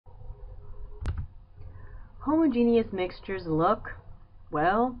Homogeneous mixtures look,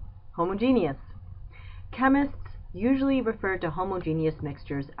 well, homogeneous. Chemists usually refer to homogeneous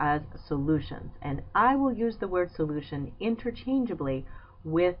mixtures as solutions, and I will use the word solution interchangeably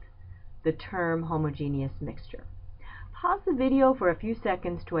with the term homogeneous mixture. Pause the video for a few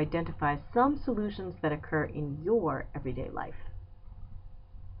seconds to identify some solutions that occur in your everyday life.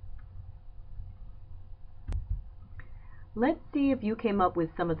 Let's see if you came up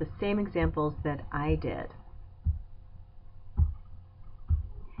with some of the same examples that I did.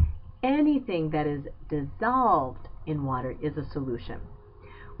 Anything that is dissolved in water is a solution.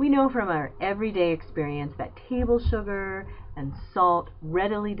 We know from our everyday experience that table sugar and salt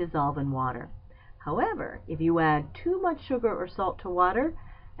readily dissolve in water. However, if you add too much sugar or salt to water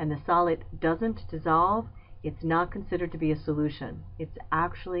and the solid doesn't dissolve, it's not considered to be a solution. It's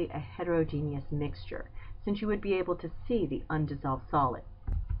actually a heterogeneous mixture, since you would be able to see the undissolved solid.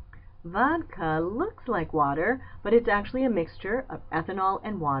 Vodka looks like water, but it's actually a mixture of ethanol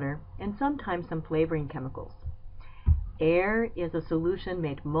and water, and sometimes some flavoring chemicals. Air is a solution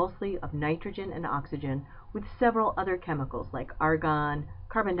made mostly of nitrogen and oxygen, with several other chemicals like argon,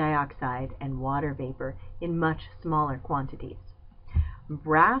 carbon dioxide, and water vapor in much smaller quantities.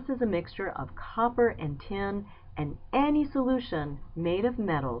 Brass is a mixture of copper and tin, and any solution made of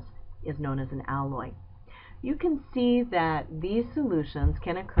metals is known as an alloy. You can see that these solutions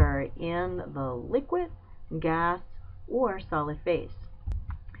can occur in the liquid, gas, or solid phase.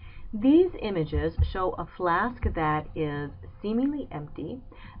 These images show a flask that is seemingly empty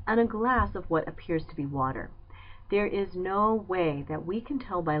and a glass of what appears to be water. There is no way that we can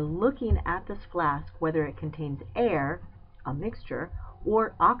tell by looking at this flask whether it contains air, a mixture,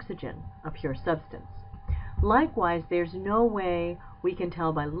 or oxygen, a pure substance. Likewise, there's no way we can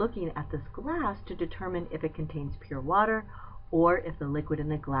tell by looking at this glass to determine if it contains pure water or if the liquid in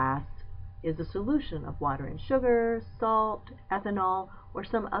the glass is a solution of water and sugar, salt, ethanol, or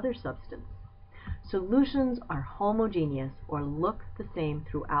some other substance. Solutions are homogeneous or look the same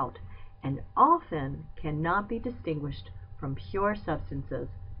throughout and often cannot be distinguished from pure substances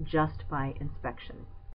just by inspection.